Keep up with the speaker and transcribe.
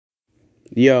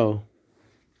Yo,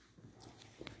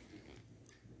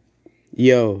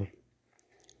 yo,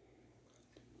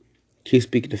 Keep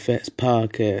Speaking the Facts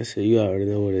podcast, so you already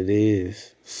know what it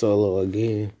is. Solo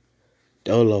again.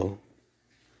 Dolo.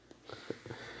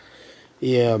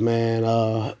 Yeah, man,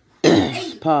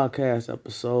 podcast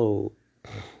episode.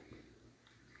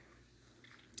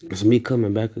 It's me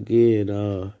coming back again.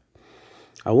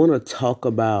 I want to talk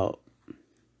about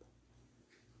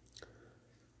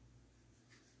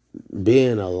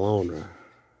being a loner.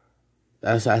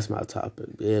 That's my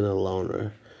topic, being a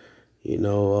loner.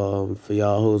 For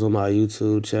y'all who's on my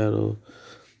YouTube channel,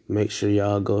 make sure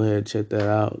y'all go ahead and check that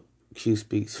out. Q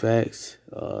Speaks Facts.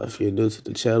 If you're new to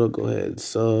the channel, go ahead and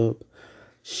sub,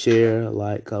 share,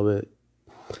 like, comment,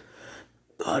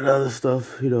 all the other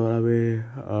stuff. You know what I mean?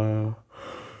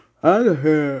 I just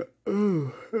had.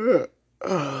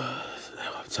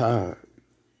 I'm tired.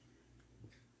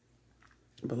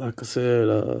 But like I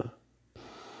said,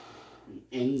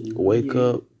 wake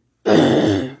up.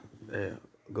 Yeah,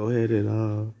 go ahead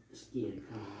and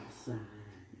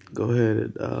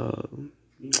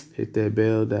hit that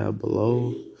bell down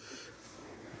below.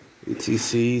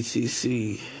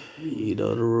 ETC, you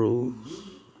know the rules.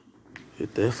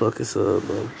 Hit that fucking sub,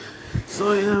 bro.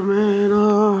 So yeah,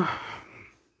 man.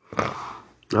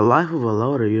 The life of a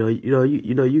loader,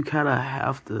 you kind of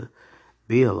have to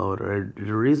be a loader. And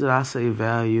the reason I say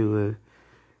value is,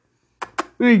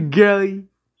 hey, Gary,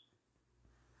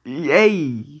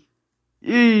 yay,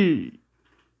 yay,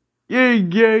 yay,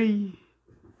 Gary,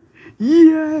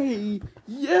 yay,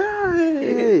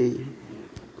 yay.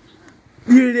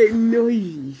 Hear that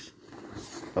noise?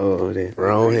 Oh, that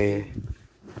wrong hand.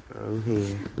 Wrong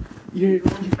hand. You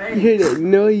hear that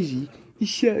noisy?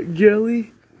 What's up,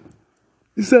 Jelly?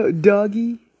 What's up,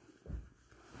 doggy?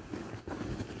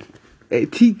 Hey,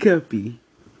 teacuppy.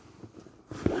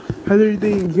 How's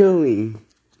everything going?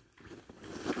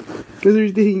 How's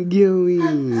everything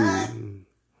going?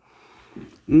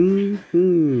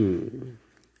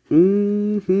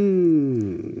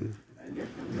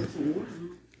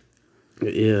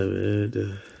 Yeah, man.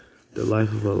 The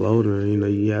life of a loner,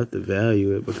 you have to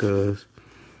value it because,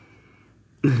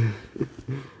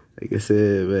 like I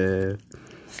said, man.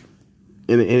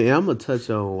 And I'm gonna touch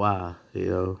on why,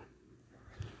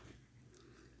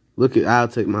 I'll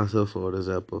take myself for an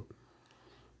example.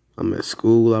 I'm at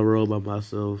school, I roll by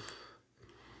myself.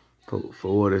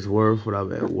 For what it's worth, when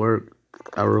I'm at work,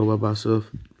 I roll by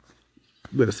myself.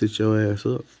 You better sit your ass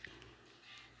up.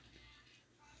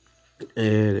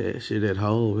 And that shit at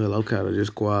home, hell, I'm kind of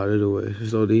just quiet anyway.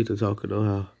 There's no need to talk no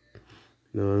how.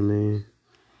 You know what I mean?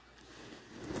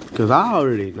 Because I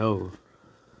already know.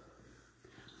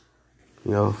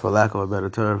 For lack of a better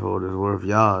term, for what it's worth,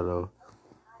 y'all know.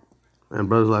 And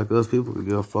brothers like us, people can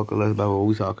give a fuck less about what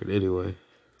we talking anyway.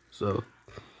 So,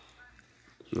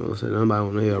 you know what I'm saying? Nobody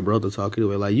want to hear a brother talk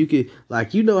anyway.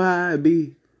 You know how it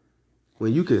be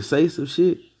when you can say some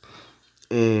shit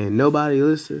and nobody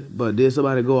listen, but then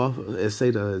somebody go off and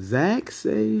say the exact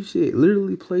same shit,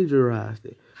 literally plagiarized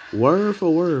it, word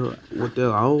for word, with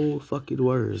their own fucking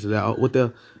words, with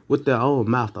their own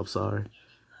mouth. I'm sorry,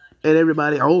 and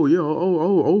everybody, oh yeah,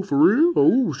 oh for real,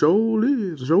 oh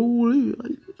surely,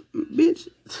 like, bitch,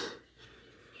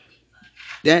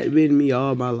 that been me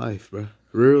all my life, bro.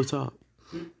 Real talk.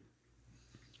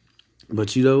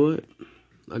 But you know what?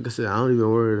 Like I said, I don't even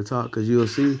worry to talk because you'll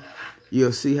see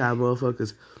how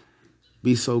motherfuckers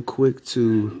be so quick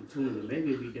to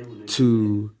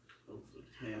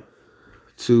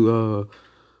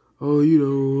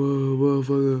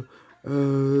motherfucker,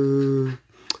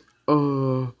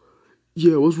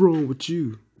 yeah, what's wrong with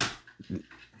you?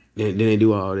 Then they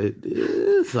do all that.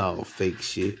 It's all fake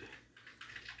shit.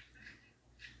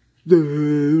 What's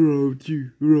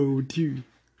wrong with you?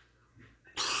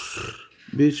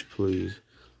 Bitch, please.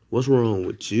 What's wrong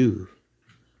with you?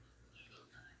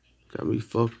 Got me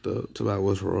fucked up to about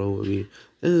what's wrong with me.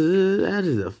 That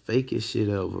is the fakest shit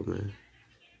ever, man.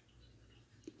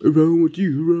 What's wrong with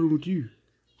you? What's wrong with you?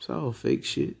 It's all fake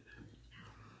shit.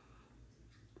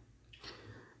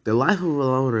 The life of a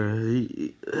loner,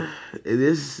 in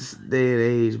this day and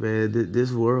age, man,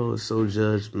 this world is so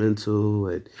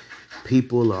judgmental, and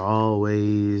people are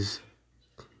always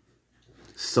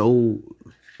so,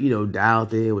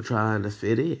 dialed in with trying to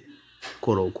fit in,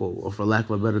 quote unquote, or for lack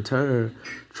of a better term,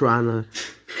 trying to,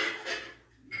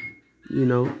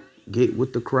 get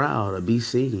with the crowd or be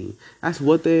seen. That's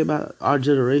one thing about our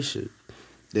generation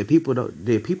that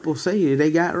people say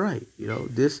they got right.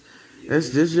 This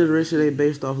generation ain't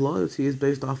based off loyalty, it's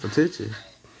based off attention.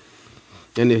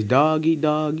 And it's dog eat,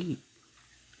 dog eat.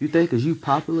 You think cause you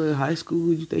popular in high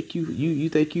school, you think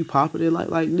you popular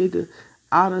like nigga?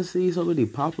 I done see so many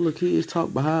popular kids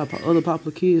talk behind other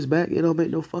popular kids' back. It don't make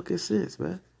no fucking sense,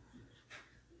 man.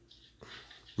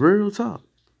 Real talk.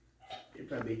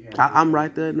 I'm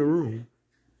right there in the room,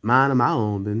 minding my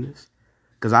own business.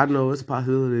 Because I know it's a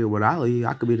possibility when I leave,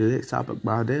 I could be the next topic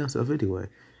by my damn self anyway.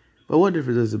 But what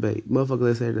difference does it make? Motherfucker,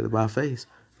 let's say that about face,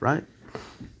 right?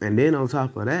 And then on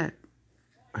top of that,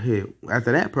 hey,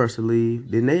 after that person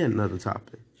leave, then they another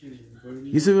topic.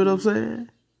 You see what I'm saying?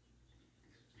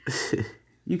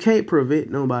 You can't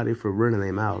prevent nobody from running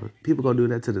their mouth. People gonna do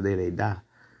that to the day they die.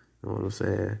 You know what I'm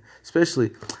saying?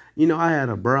 Especially, I had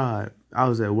a bride. I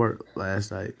was at work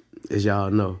last night, as y'all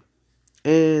know.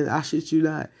 And I shit you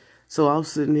not. So I'm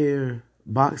sitting here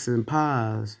boxing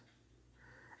pies,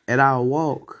 and I'll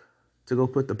walk to go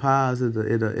put the pies in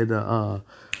the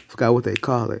forgot what they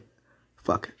call it.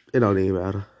 Fuck it. It don't even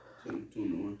matter.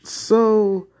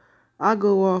 So I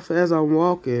go off as I'm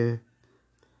walking,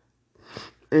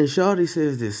 and Shawty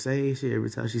says this same shit every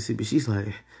time she see me. She's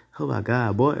like, oh my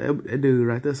God, boy, that dude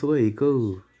right there, so he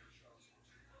cool.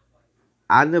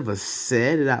 I never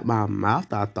said it out my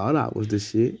mouth. I thought I was the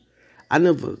shit. I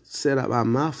never said out my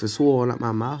mouth and swore out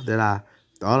my mouth that I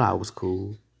thought I was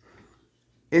cool.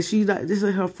 And she's like, this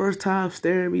is her first time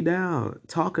staring me down,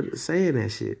 saying that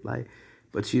shit. Like,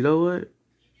 but you know what?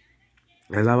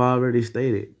 As I've already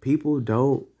stated, people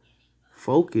don't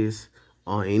focus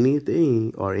on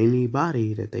anything or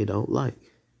anybody that they don't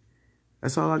like.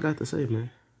 That's all I got to say,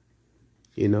 man.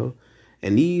 And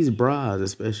these brides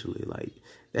especially, like,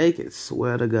 they can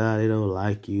swear to God they don't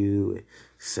like you and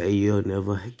say you'll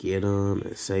never get them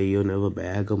and say you'll never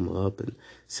bag them up and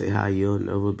say how you'll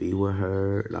never be with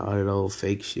her and all that old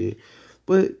fake shit.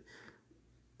 But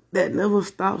that never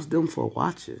stops them from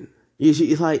watching. You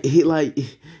notice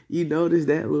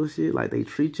that little shit? Like, they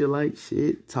treat you like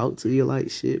shit, talk to you like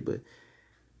shit, but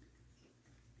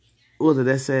whether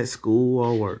that's at school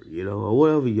or work, or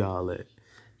wherever y'all at, it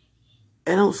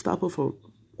don't stop them from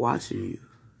watching you.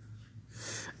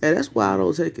 And that's why I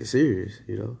don't take it serious,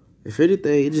 If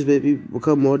anything, it just made me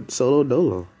become more solo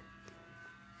dolo.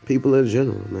 People in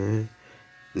general, man.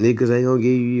 Niggas ain't gonna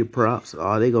give you your props.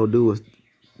 All they gonna do is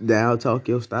down talk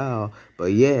your style.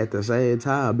 But yeah, at the same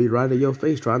time, be right in your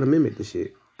face trying to mimic the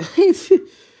shit.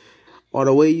 Or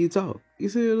the way you talk. You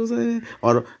see what I'm saying?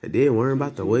 And then worry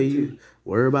about the way you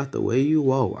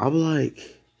walk. I'm like,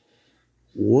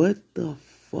 what the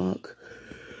fuck?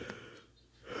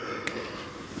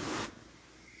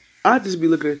 I just be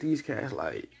looking at these cats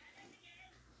like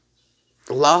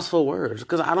lost for words,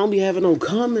 cause I don't be having no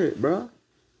comment, bro.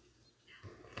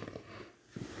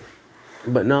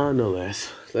 But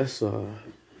nonetheless, let's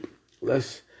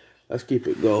keep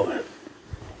it going.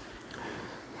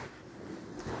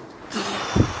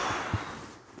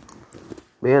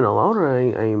 Being a loner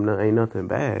ain't nothing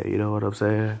bad. You know what I'm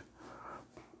saying?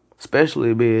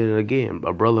 Especially being, again,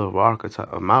 a brother of my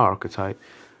archetype.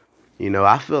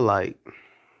 I feel like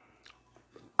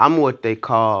I'm what they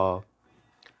call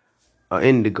an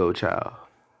indigo child.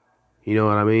 You know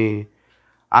what I mean?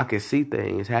 I can see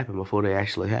things happen before they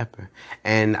actually happen.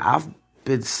 And I've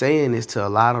been saying this to a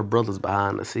lot of brothers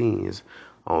behind the scenes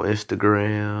on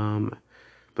Instagram,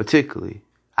 particularly.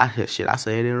 I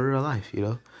say it in real life,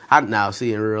 I now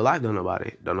see in real life, don't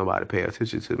nobody pay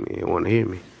attention to me and want to hear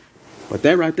me. But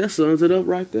that right there sums it up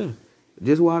right there.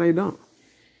 Just why they don't.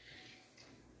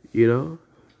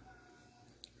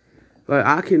 Like,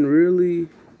 I can really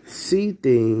see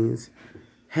things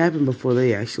happen before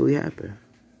they actually happen.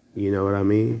 You know what I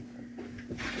mean?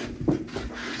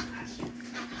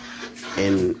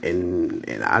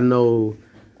 And I know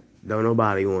don't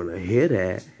nobody want to hear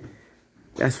that.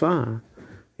 That's fine.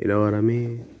 You know what I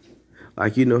mean?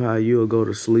 Like, you know how you'll go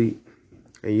to sleep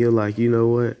and you're like, you know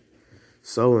what?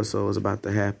 So-and-so is about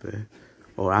to happen.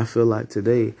 Or I feel like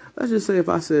today, let's just say if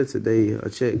I said today a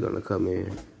check gonna come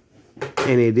in,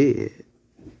 and it did.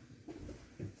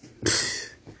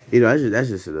 That's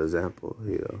just an example,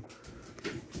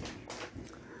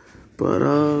 But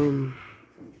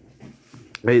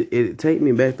it take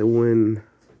me back to when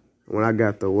I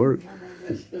got to work.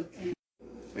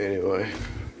 Anyway,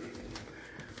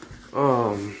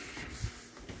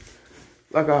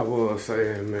 like I was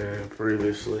saying, man,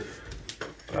 previously,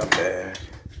 my bad.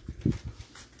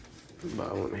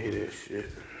 But I want to hear that shit.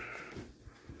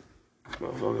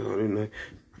 Motherfuckers don't even know.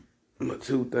 But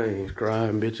two things: cry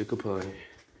and bitch and complain.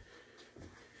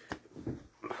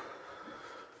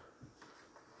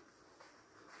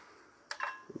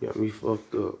 Got me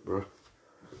fucked up, bro.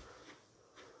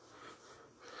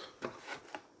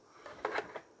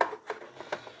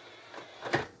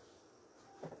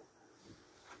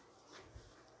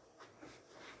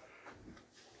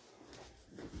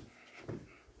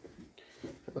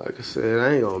 Like I said,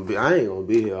 I ain't gonna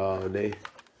be here all day.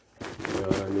 You know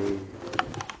what I mean?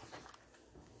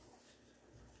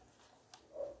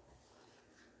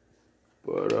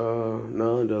 But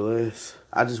nonetheless,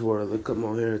 I just wanted to come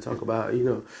on here and talk about,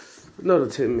 another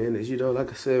 10 minutes. Like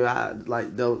I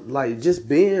said, just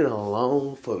being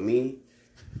alone for me,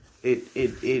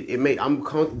 I'm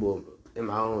comfortable in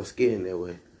my own skin that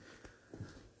way.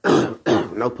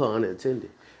 No pun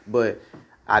intended. But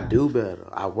I do better.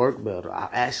 I work better. I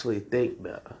actually think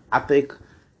better. I think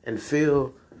and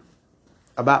feel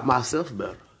about myself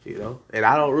better, And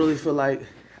I don't really feel like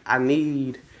I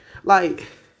need,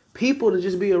 people to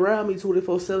just be around me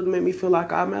 24/7 to make me feel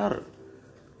like I matter.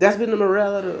 That's been the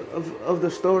morality of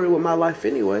the story with my life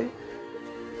anyway.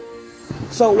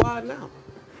 So why now?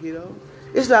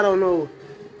 It's not, I don't know,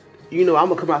 I'm going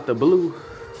to come out the blue.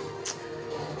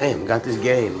 Damn, got this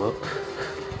game up.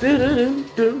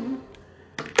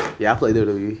 Yeah, I play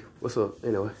WWE. What's up?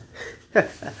 Anyway.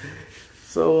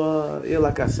 So,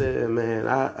 like I said, man,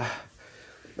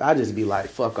 I just be like,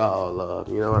 fuck all love.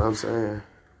 You know what I'm saying?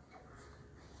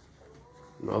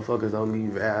 Motherfuckers don't be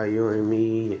valuing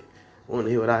me. Want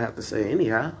to hear what I have to say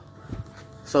anyhow.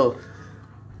 So,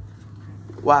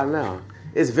 why now?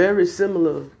 It's very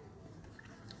similar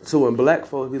to when black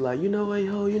folks be like, hey,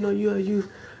 ho,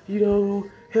 you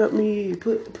help me,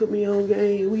 put me on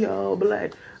game. We all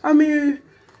black. I mean,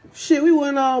 shit, we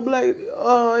wasn't all black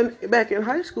back in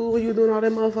high school when you were doing all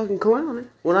that motherfucking clowning.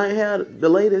 When I had the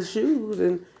latest shoes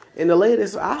and the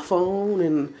latest iPhone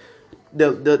and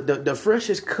the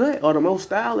freshest cut or the most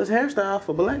stylish hairstyle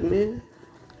for black men.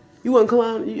 You wasn't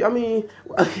clowning. I mean,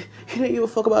 you didn't give a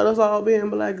fuck about us all being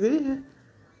black then.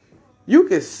 You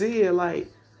can see it like,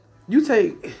 you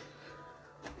take,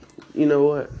 you know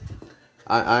what?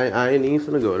 I ain't even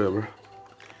finna go there, bro.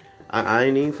 I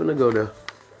ain't even finna go there.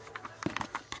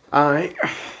 Alright.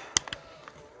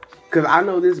 Cause I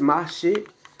know this my shit.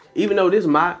 Even though this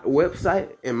my website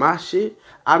and my shit,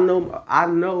 I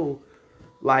know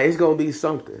like it's gonna be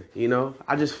something,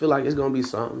 I just feel like it's gonna be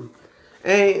something.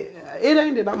 And it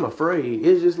ain't that I'm afraid.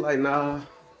 It's just like, nah.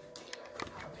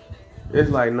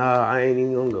 It's like, nah, I ain't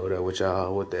even gonna go there with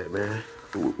y'all with that, man.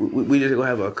 We just gonna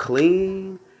have a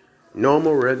clean,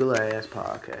 normal, regular ass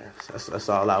podcast. That's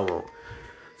all I want.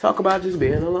 Talk about just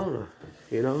being a loner,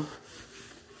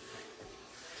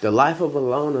 The life of a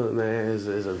loner, man, is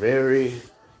a very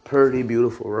pretty,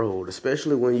 beautiful road.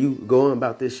 Especially when you going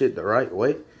about this shit the right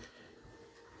way.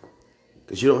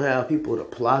 Because you don't have people to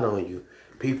plot on you.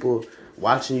 People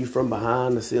watching you from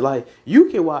behind the scenes. Like, you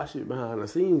can watch it behind the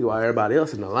scenes while everybody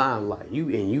else in the limelight. You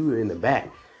in the back.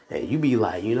 And you be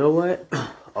like, you know what?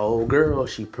 Old girl,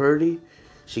 she pretty.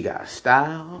 She got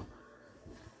style.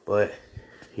 But,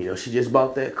 she just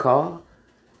bought that car.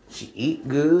 She eat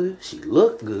good. She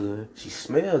look good. She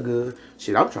smell good.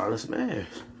 Shit, I'm trying to smash.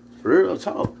 Real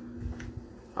talk.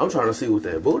 I'm trying to see what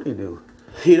that booty do.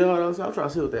 You know what I'm saying? I'm trying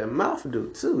to see what that mouth do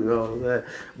too. You know what I'm saying?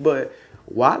 But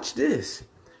watch this.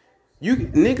 You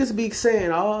niggas be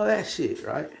saying all that shit,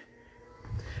 right?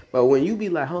 But when you be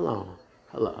like, hold on.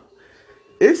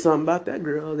 It's something about that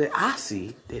girl that I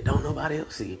see that don't nobody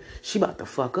else see. She about to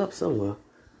fuck up somewhere.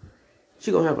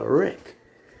 She gonna have a wreck.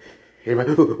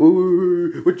 Everybody,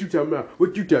 what you talking about?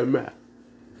 What you talking about?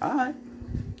 All right.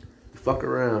 Fuck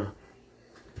around.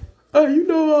 Hey, you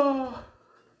know,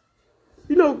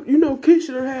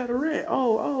 Keisha done had a rat.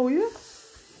 Oh, yeah?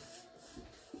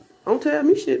 Don't tell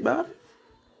me shit about it.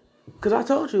 Because I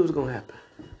told you it was going to happen.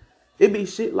 It be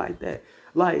shit like that.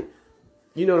 Like,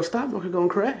 the stock market going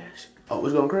to crash. Oh,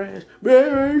 it's going to crash?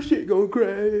 Man, shit going to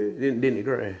crash. Then it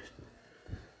crashed.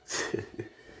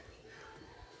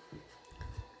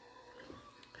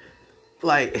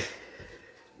 Like,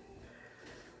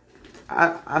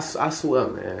 I swear,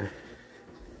 man.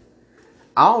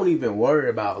 I don't even worry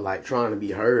about, like, trying to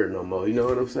be heard no more. You know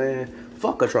what I'm saying?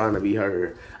 Fuck trying to be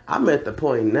heard. I'm at the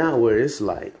point now where it's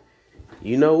like,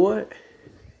 you know what?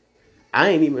 I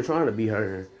ain't even trying to be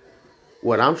heard.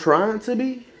 What I'm trying to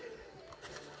be,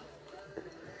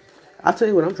 I'll tell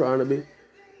you what I'm trying to be.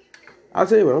 I'm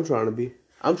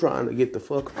trying to get the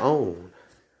fuck on.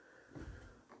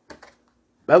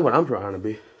 That's what I'm trying to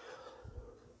be.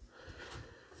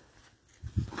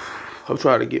 I'm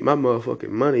trying to get my motherfucking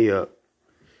money up.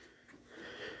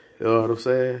 You know what I'm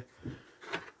saying?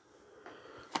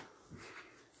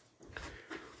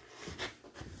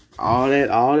 All that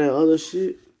other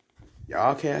shit,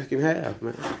 y'all cats can have,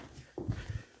 man.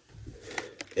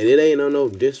 And it ain't no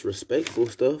disrespectful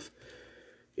stuff.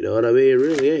 You know what I mean? It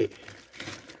really ain't.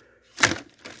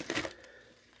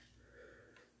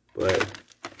 But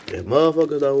if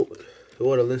motherfuckers don't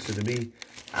want to listen to me,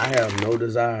 I have no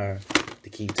desire to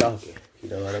keep talking. You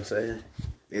know what I'm saying?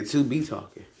 And to be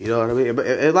talking. You know what I mean? But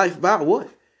and life about what?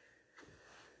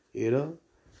 You know?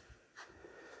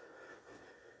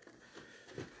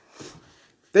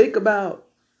 Think about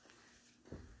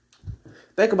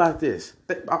this.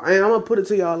 And I'm going to put it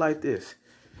to y'all like this.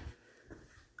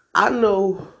 I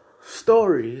know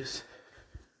stories,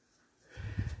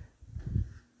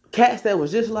 cats that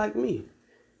was just like me.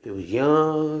 It was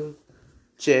young,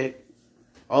 check.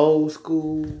 Old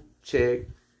school, check.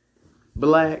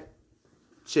 Black,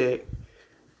 check.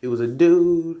 It was a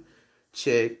dude,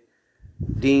 check.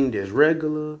 Deemed as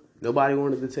regular. Nobody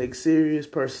wanted to take serious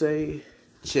per se,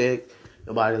 check.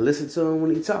 Nobody listened to him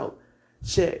when he talked,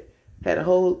 check. Had a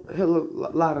whole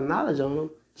lot of knowledge on him,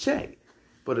 check.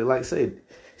 But it, like I said,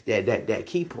 that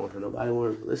key point, nobody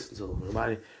wanted to listen to him.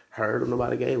 Nobody heard him.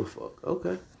 Nobody gave a fuck.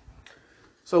 Okay.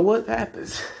 So what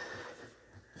happens?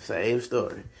 Same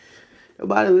story.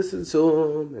 Nobody listened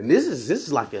to him. And this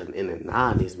is like in the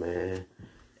 90s, man.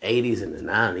 80s and the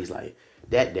 90s, like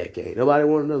that decade. Nobody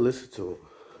wanted to listen to him.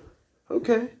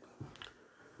 Okay.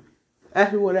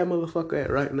 Ask me where that motherfucker at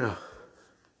right now.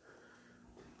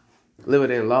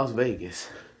 Living in Las Vegas.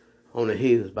 On the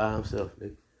hills by himself,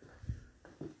 nigga.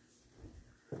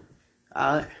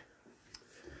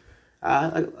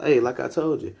 Hey, like I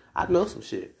told you, I know some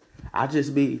shit. I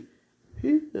just be,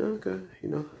 yeah, okay, you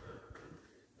know.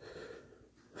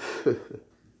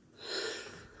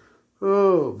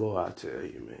 Oh, boy, I tell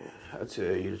you, man. I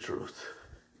tell you the truth.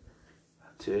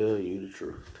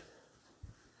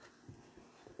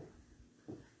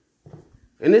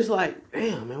 And it's like,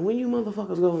 damn, man, when you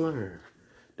motherfuckers gonna learn?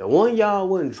 The one y'all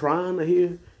wasn't trying to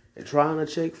hear and trying to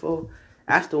check for,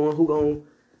 that's the one who gonna,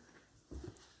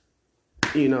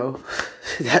 you know,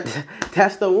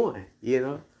 that's the one, you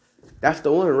know? That's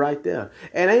the one right there.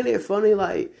 And ain't it funny,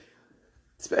 like,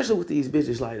 especially with these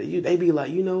bitches like that, they be like,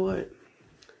 you know what?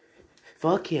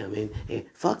 Fuck him and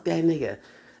fuck that nigga.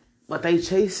 But they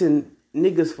chasing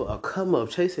niggas for a come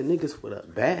up, chasing niggas for a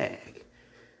bag.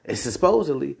 And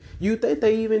supposedly, you think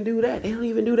they even do that. They don't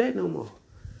even do that no more.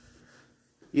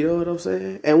 You know what I'm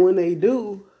saying? And when they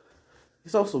do,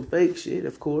 it's on some fake shit,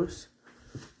 of course.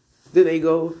 Then they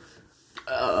go,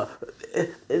 trying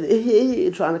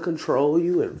to control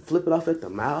you and flip it off at the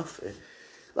mouth. And,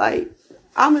 like,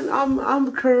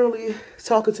 I'm currently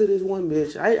talking to this one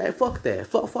bitch. I fuck that.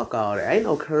 Fuck all that. Ain't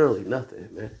no currently nothing,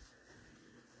 man.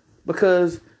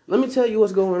 Because let me tell you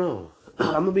what's going on.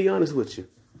 I'm gonna be honest with you.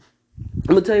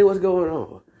 I'm gonna tell you what's going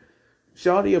on.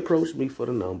 Shawty approached me for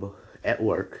the number at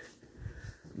work.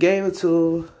 Gave it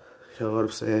to her. You know what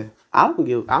I'm saying? I'm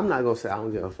not gonna say I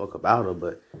don't give a fuck about her,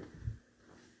 but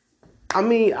I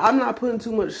mean, I'm not putting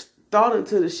too much thought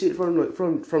into the shit from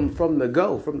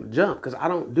the jump, because I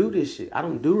don't do this shit. I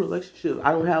don't do relationships.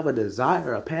 I don't have a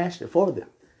desire, a passion for them.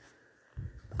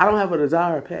 I don't have a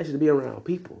desire, a passion to be around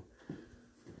people.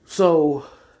 So,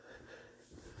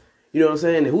 you know what I'm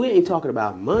saying? If we ain't talking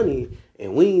about money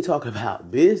and we ain't talking about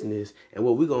business and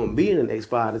what we gonna be in the next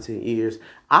 5 to 10 years,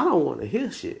 I don't want to hear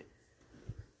shit.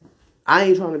 I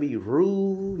ain't trying to be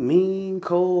rude, mean,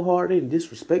 cold-hearted, and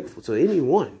disrespectful to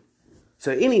anyone.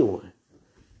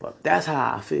 But that's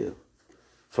how I feel.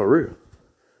 For real.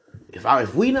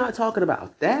 If we not talking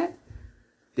about that,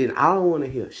 then I don't want to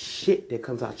hear shit that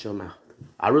comes out your mouth.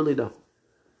 I really don't.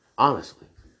 Honestly.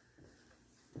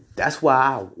 That's why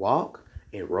I walk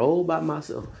and roll by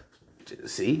myself.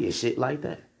 See, it's shit like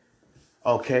that.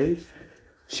 Okay.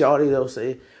 Shawty, they'll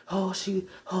say, oh,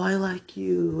 I like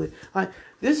you.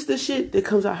 This is the shit that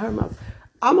comes out her mouth.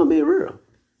 I'm going to be real.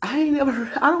 I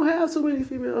don't have so many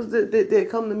females that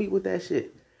come to me with that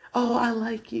shit. Oh, I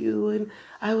like you, and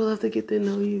I would love to get to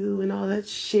know you, and all that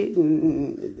shit,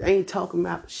 and I ain't talking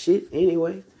about shit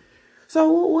anyway.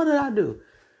 So what did I do?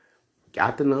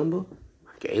 Got the number,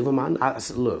 gave her I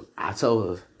said, look, I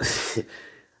told her,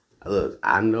 look,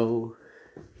 I know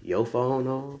your phone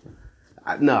on.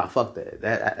 No, fuck that.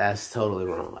 That's totally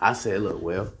wrong. I said, look,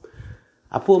 well,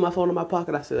 I pulled my phone in my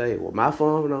pocket. I said, hey, well, my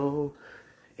phone on,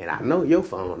 and I know your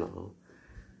phone on.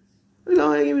 You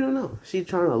know, I ain't even know. She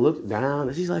trying to look down,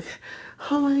 and she's like,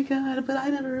 oh my God, but I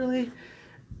never really.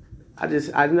 I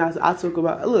took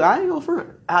about, look, I ain't gonna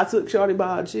front. I took Shawty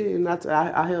by her chin, and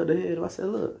I held her head, and I said,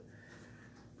 look,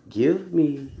 give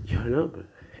me your number,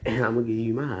 and I'm gonna give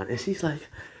you mine. And she's like,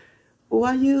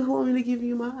 why you want me to give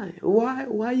you mine?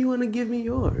 Why you want to give me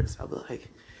yours? I was like,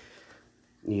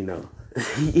 you know,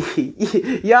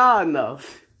 y'all know.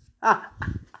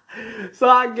 So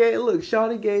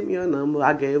Shawty gave me a number.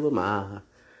 I gave her mine.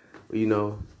 You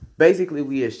know, basically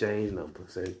we exchanged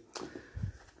numbers. And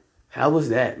how was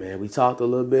that, man? We talked a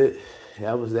little bit.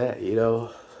 That was that, you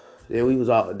know.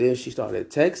 Then she started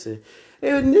texting.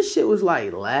 And this shit was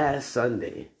like last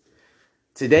Sunday.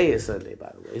 Today is Sunday,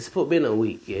 by the way. It's been a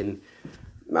week. And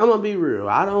I'm going to be real.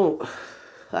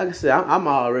 Like I said, I'm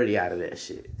already out of that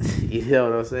shit. You know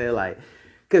what I'm saying? Like,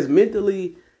 because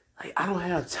mentally, like, I don't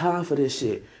have time for this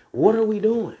shit. What are we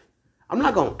doing? I'm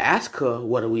not going to ask her,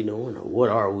 what are we doing? Or what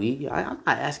are we? I'm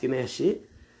not asking that shit.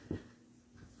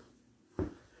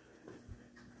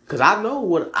 Because I know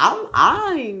what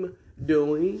I'm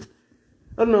doing.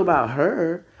 I don't know about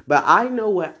her, but I know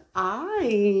what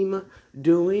I'm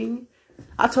doing.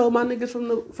 I told my niggas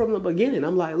from the beginning,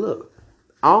 I'm like, look,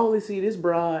 I only see this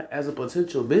broad as a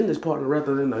potential business partner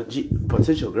rather than a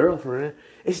potential girlfriend.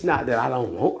 It's not that I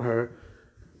don't want her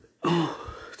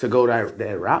to go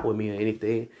that route with me or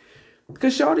anything.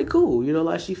 Because shawty cool. You know,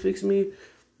 like she fixed me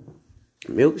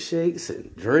milkshakes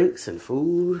and drinks and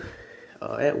food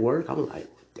at work. I'm like,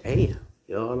 damn.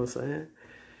 You know what I'm saying?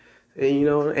 And, you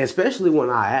know, especially when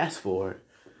I asked for it.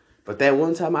 But that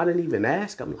one time I didn't even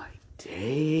ask, I'm like,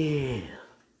 damn.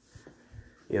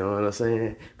 You know what I'm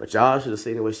saying? But y'all should have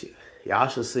seen the way y'all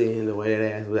should have seen the way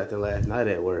that ass was acting last night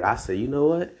at work. I said, you know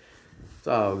what? It's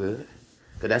all good.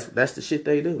 Cause that's the shit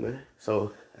they do, man.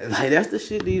 So like that's the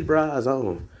shit these brides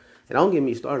on. And don't get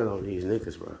me started on these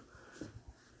niggas, bro.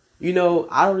 You know,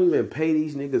 I don't even pay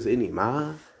these niggas any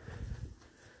mind.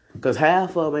 Cause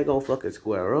half of them ain't gonna fucking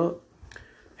square up.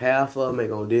 Half of them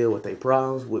ain't gonna deal with their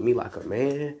problems with me like a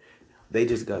man. They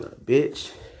just gonna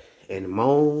bitch and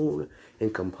moan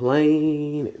and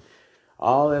complain and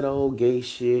all that old gay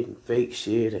shit and fake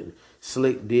shit and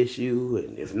slick dish you,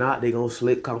 and if not, they gonna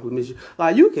slick compliment you.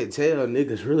 Like, you can tell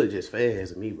niggas really just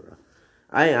fans of me, bro.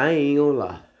 I ain't gonna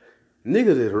lie.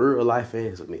 Niggas is real life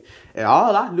fans of me. And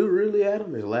all I do really at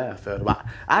them is laugh at them.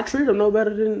 I treat them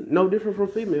no different from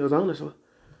females, honestly.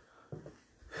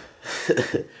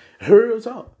 Real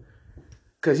talk.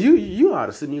 Cause you ought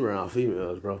to see me around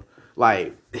females, bro.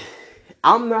 Like,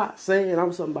 I'm not saying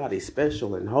I'm somebody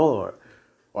special and hard,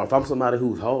 or if I'm somebody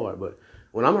who's hard, but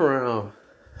when I'm around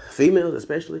females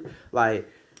especially, like,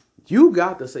 you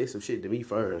got to say some shit to me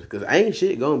first, because ain't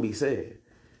shit gonna be said.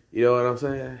 You know what I'm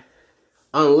saying?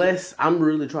 Unless I'm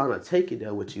really trying to take it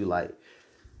there with you, like,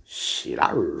 shit,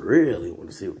 I really want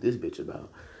to see what this bitch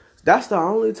about. That's the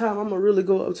only time I'm gonna really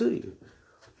go up to you.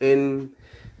 And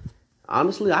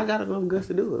honestly, I got enough guts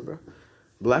to do it, bro.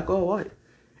 Black or white.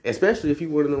 Especially if you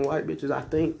one of them white bitches, I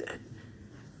think that,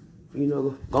 you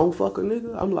know, gon' fuck a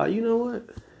nigga. I'm like, you know what?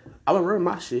 I'm gonna run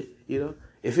my shit, you know?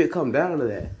 If it come down to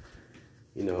that.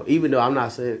 You know, even though I'm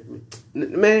not saying,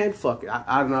 man, fuck it.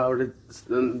 I've already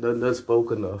done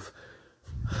spoke enough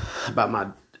about my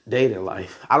dating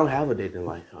life. I don't have a dating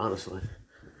life, honestly.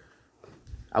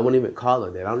 I wouldn't even call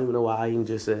it that. I don't even know why I even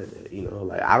just said that, you know?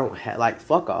 Like, I don't have, like,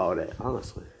 fuck all that,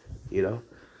 honestly, you know?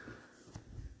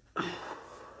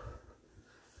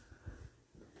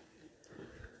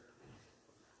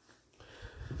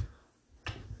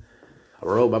 I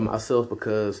roll by myself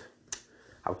because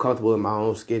I'm comfortable in my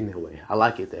own skin that way. I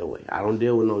like it that way. I don't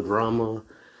deal with no drama.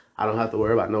 I don't have to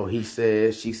worry about no he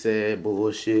said, she said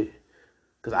bullshit.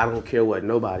 Because I don't care what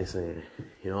nobody's saying.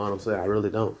 You know what I'm saying? I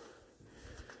really don't.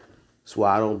 That's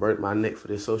why I don't break my neck for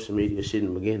this social media shit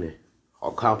in the beginning.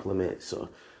 Or compliments. So,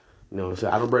 you know what I'm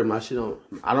saying? I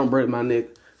don't break my neck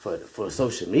for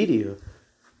social media.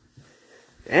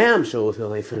 Damn sure as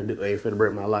hell ain't finna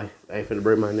break my life. Ain't finna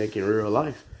break my neck in real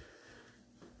life.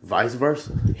 Vice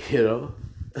versa, you know?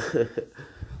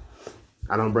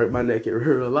 I don't break my neck in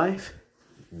real life.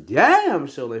 Damn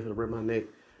sure ain't finna break my neck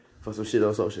for some shit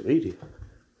on social media.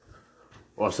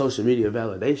 Or social media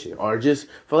validation. Or just,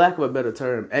 for lack of a better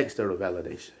term, external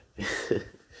validation.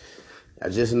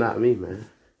 That's just not me, man.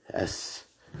 That's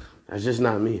just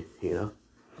not me, you know?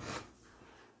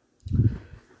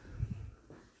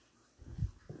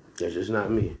 That's just not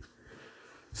me.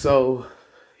 So,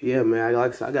 yeah, man,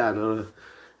 like I said, I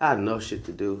got enough shit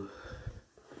to do.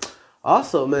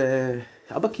 Also, man,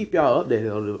 I'm gonna keep y'all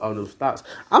updated on them stocks.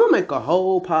 I'm gonna make a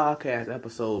whole podcast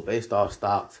episode based off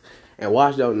stocks and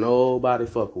watch don't nobody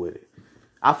fuck with it.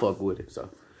 I fuck with it, so.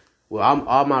 Well,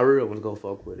 all my real ones go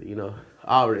fuck with it, you know.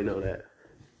 I already know that.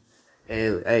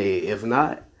 And, hey, if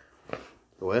not,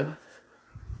 well,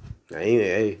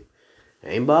 ain't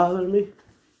bothering me.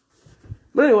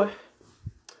 But anyway.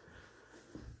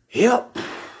 Yep.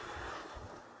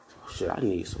 Shit, I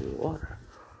need some water.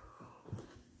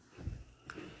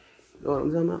 You know what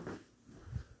I'm talking about?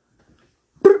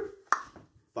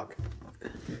 Fuck it.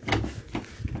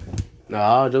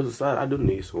 Nah, just aside, I do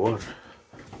need some water.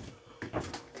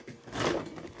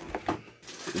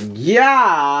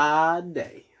 God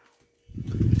damn.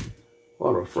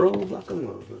 Water froze like a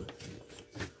motherfucker.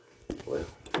 Well.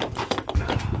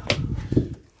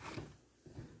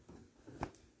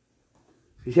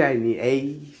 He had any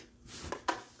A's?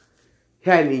 He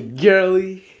had any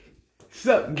girly?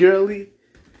 Sup, girly?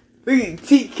 Look at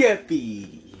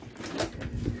Teacuppy.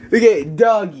 Look at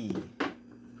Doggy.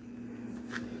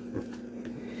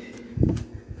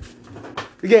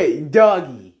 Look at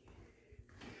Doggy.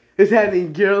 It's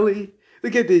having girly.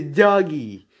 Look at the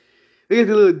doggy. Look at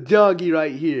the little doggy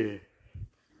right here.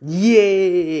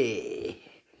 Yeah.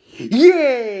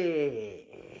 Yeah.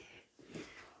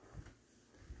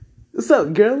 What's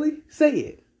up, girly? Say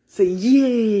it. Say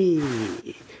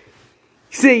yay.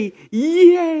 Say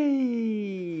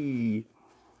yay.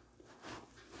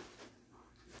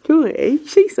 Come on, Abe.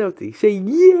 Say something. Say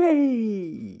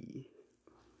yay.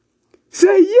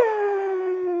 Say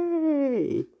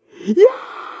yay. Yay.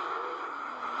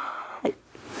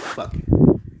 Fuck it.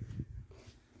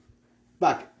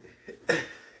 Fuck it.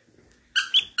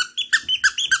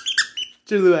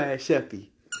 Your little ass Sheppy.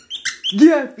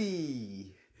 Guppy.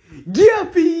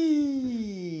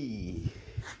 Guppy.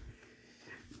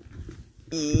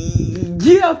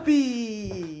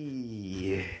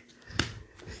 Guppy.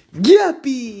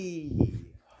 Guppy.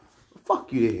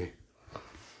 Fuck you there.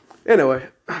 Anyway.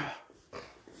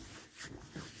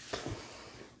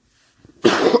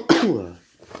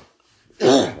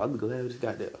 I'm glad this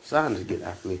goddamn sign to get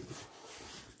after me.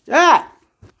 Ah!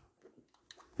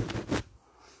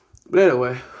 But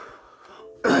anyway,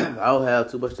 I don't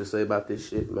have too much to say about this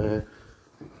shit, man.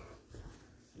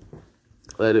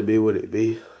 Let it be what it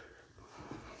be.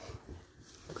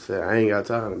 I ain't got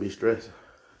time to be stressing.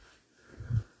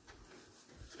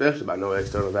 Especially about no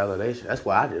external validation. That's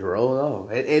why I just roll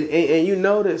on. And you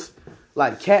notice,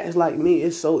 like cats like me,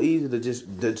 it's so easy to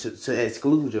just to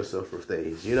exclude yourself from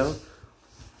things, you know?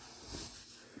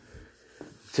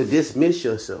 To dismiss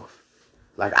yourself.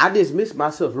 Like, I dismiss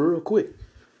myself real quick.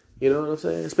 You know what I'm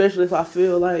saying? Especially if I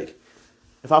feel like,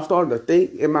 if I'm starting to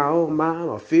think in my own mind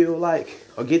or feel like,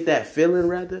 or get that feeling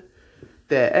rather,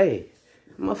 that, hey,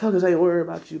 motherfuckers ain't worried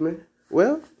about you, man.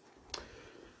 Well,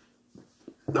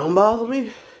 don't bother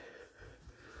me.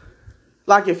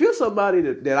 Like, if you're somebody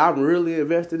that I'm really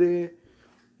invested in,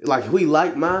 like, we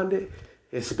like-minded,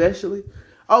 especially,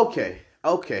 okay.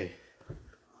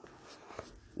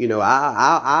 You know,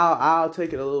 I'll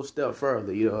take it a little step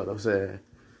further, you know what I'm saying?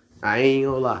 I ain't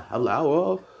gonna lie. I'm like, oh,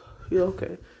 well, yeah,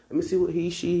 okay. Let me see what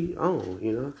she on,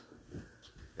 you know?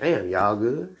 Damn, y'all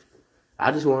good.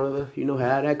 I just wanted to, you know,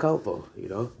 have that comfort, you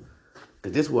know?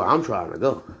 Because this is where I'm trying to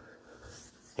go.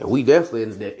 And we definitely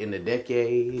in the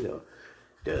decade or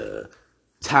the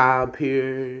time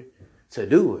period to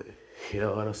do it. You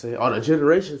know what I'm saying? Or the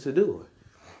generation to do it.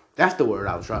 That's the word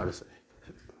I was trying to say.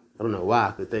 I don't know why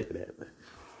I could think of that, but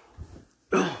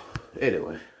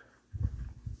anyway.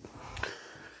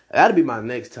 That'll be my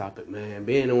next topic, man.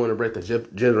 Being the one to break the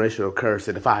generational curse.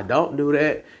 And if I don't do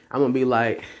that, I'm going to be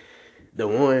like the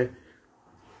one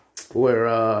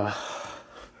where,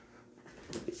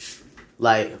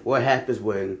 like, what happens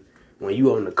when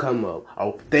you on the come up.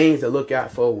 Or things to look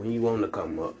out for when you on the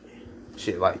come up.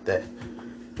 Shit like that.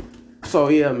 So,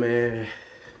 yeah, man.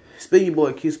 Speak your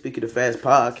boy Q, Speaking the Fast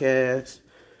podcast.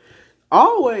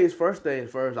 Always, first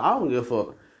things first, I don't give a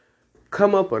fuck.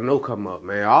 Come up or no come up,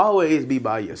 man. Always be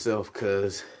by yourself,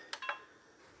 cause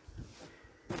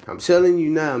I'm telling you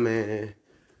now, man.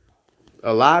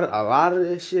 A lot of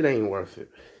this shit ain't worth it.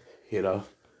 You know,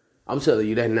 I'm telling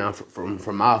you that now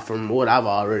from what I've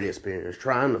already experienced,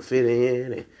 trying to fit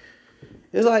in. And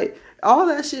it's like all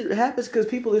that shit happens because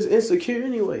people is insecure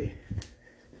anyway.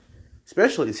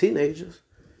 Especially teenagers,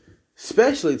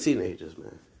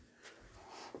 man.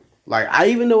 Like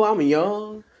even though I'm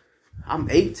young.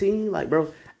 I'm 18, like,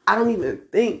 bro, I don't even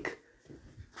think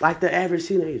like the average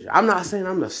teenager. I'm not saying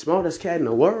I'm the smartest cat in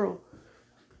the world,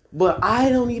 but I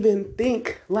don't even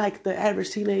think like the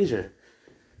average teenager.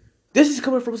 This is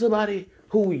coming from somebody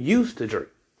who used to drink.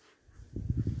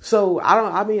 So I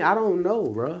don't know,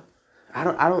 bro. I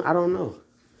don't know,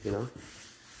 you know?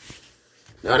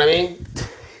 Know what I mean?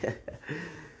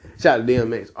 Shout out to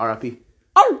DMX, RIP.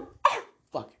 Oh,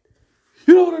 fuck it.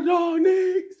 You know the dog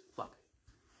niggas.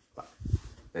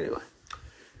 Anyway,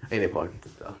 ain't important.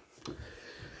 So.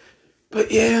 But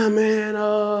yeah, man,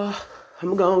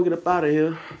 I'm gonna get up out of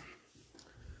here.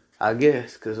 I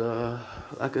guess, cause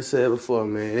like I said before,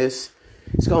 man, it's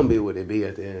gonna be what it be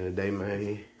at the end of the day, man.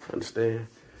 You understand?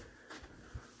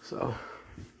 So,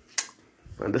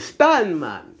 understand,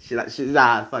 man.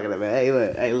 Nah, fucking it,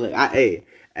 man. Hey, look, I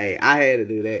had to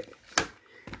do that.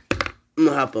 I'm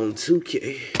gonna hop on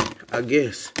 2K. I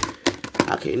guess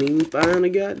I can't even find a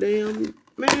goddamn.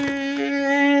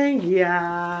 Man,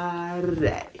 yeah,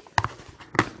 right.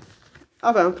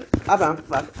 I found it.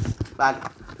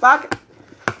 Fuck it.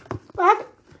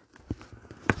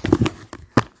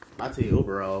 I tell you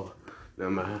overall, no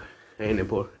man, ain't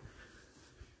important.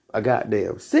 I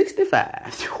goddamn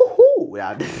 65. Woo-hoo.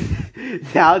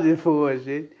 Y'all just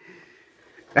bullshit.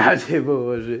 Y'all just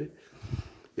bullshit.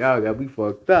 Y'all got me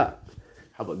fucked up.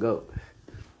 How about go?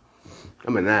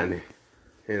 I'm a 90.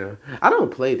 You know, I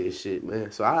don't play this shit,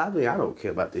 man. So I mean, I don't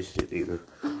care about this shit either.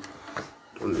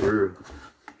 On the real.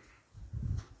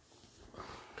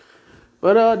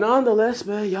 But nonetheless,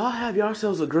 man, y'all have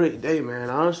yourselves a great day,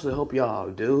 man. I honestly hope y'all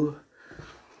do.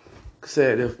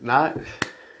 Said if not,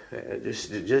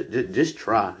 just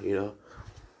try, you know.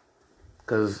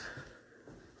 Cause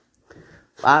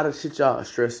a lot of shit y'all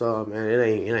stress on, man,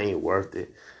 it ain't worth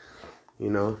it.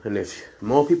 You know, and if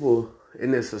more people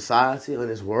in this society, in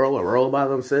this world, are all by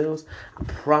themselves, I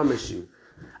promise you,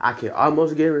 I can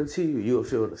almost guarantee you'll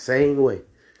feel the same way.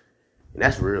 And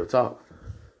that's real talk.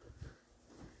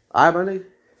 Alright, my nigga?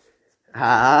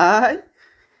 Alright.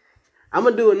 I'm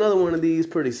gonna do another one of these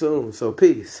pretty soon, so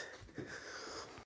peace.